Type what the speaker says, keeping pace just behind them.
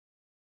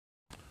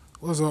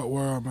What's up,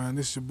 world, man?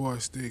 This your boy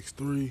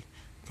Styx3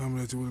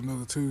 coming at you with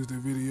another Tuesday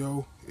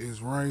video. It's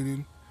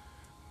raining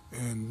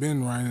and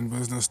been raining, but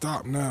it's done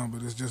stopped now.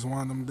 But it's just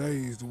one of them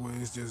days the way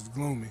it's just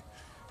gloomy,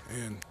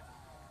 and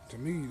to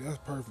me that's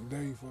perfect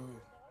day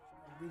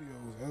for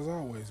videos as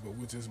always. But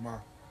which is my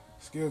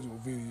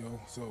scheduled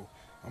video, so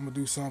I'm gonna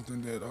do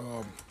something that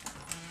a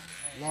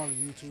lot of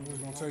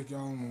YouTubers gonna take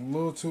y'all on a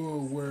little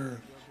tour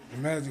where the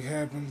magic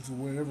happens,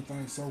 where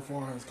everything so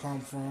far has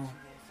come from.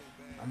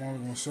 I'm only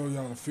going to show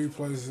y'all a few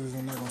places.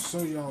 I'm not going to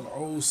show y'all the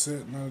old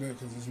set, none of that,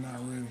 because it's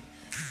not really.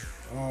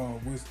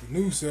 With the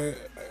new set,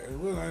 it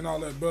really ain't all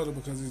that better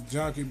because it's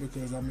junky,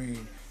 because, I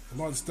mean, a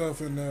lot of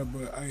stuff in there,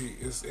 but, hey,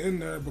 it's in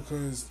there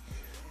because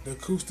the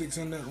acoustics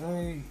in that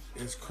room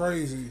is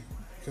crazy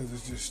because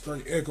it's just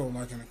straight echo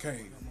like in a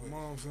cave. My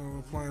mom's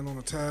playing on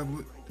a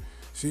tablet.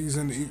 She's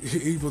in the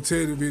Evil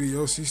Teddy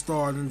video. She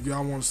started. If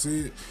y'all want to see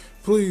it,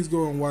 please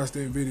go and watch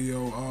that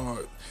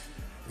video.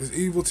 It's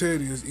Evil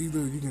Teddy. It's either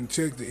you can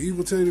check the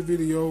Evil Teddy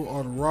video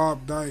or the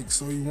Rob Dyke.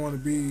 So you want to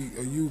be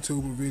a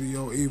YouTuber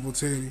video, Evil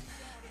Teddy,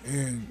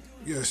 and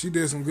yeah, she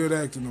did some good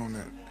acting on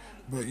that.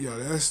 But yeah,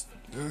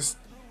 that's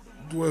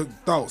where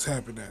thoughts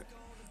happen at.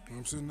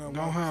 I'm sitting there.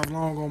 Don't have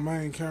long on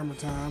main camera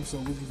time, so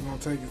we're just gonna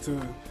take it to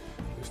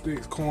the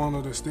Styx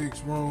corner, the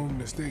Styx room,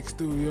 the Styx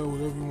studio,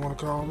 whatever you want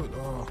to call it.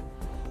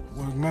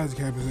 Where the magic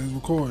happens is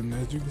recording,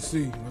 as you can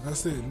see. Like I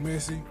said,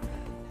 messy.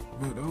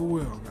 But oh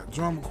well, got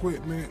drum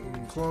equipment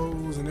and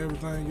clothes and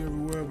everything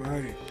everywhere. But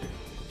hey,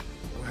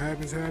 what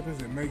happens,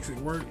 happens. It makes it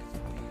work,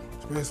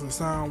 especially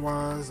sound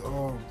wise.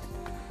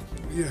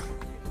 Yeah,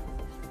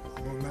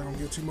 I'm not gonna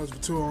get too much of a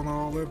tour on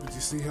all that, but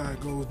you see how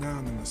it goes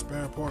down in the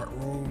spare part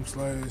room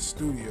 /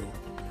 studio.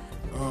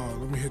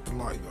 Let me hit the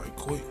light like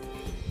quick.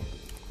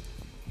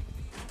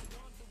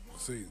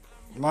 See,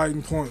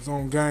 lighting points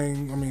on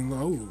game. I mean,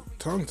 oh,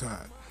 tongue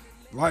tied.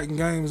 Lighting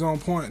game's on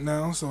point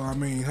now, so I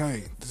mean,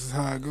 hey, this is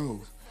how it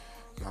goes.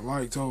 Got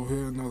lights over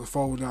here, another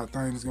fold out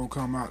thing that's gonna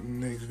come out in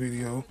the next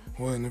video.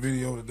 Well, in the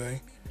video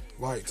today.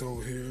 Lights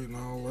over here and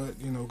all that,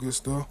 you know, good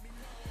stuff.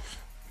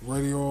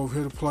 Radio over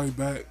here to play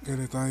back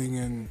anything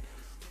in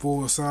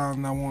full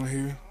sound I want to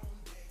hear.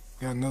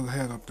 Got another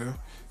hat up there.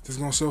 Just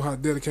gonna show how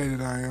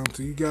dedicated I am.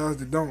 To you guys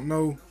that don't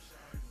know,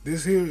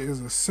 this here is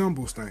a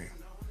cymbal stand.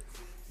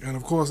 And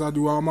of course, I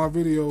do all my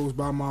videos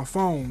by my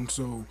phone,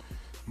 so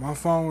my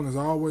phone is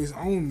always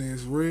on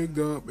this, rigged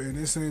up, and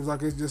it seems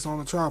like it's just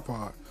on a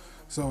tripod.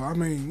 So, I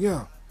mean,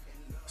 yeah,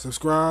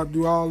 subscribe,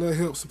 do all that,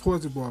 help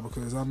support the boy,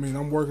 because, I mean,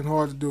 I'm working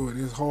hard to do it.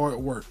 It's hard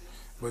work.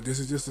 But this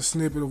is just a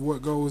snippet of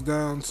what goes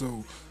down, so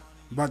I'm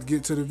about to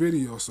get to the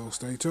video, so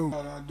stay tuned.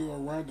 I do a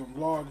random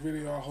vlog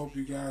video. I hope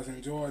you guys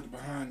enjoyed the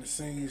behind the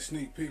scenes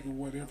sneak peek of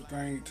what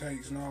everything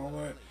takes and all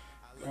that.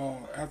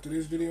 After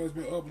this video has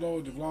been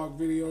uploaded, the vlog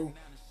video,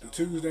 the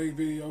Tuesday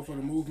video for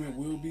the movement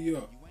will be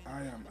up.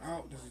 I am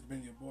out. This has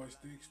been your boy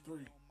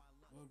Styx3.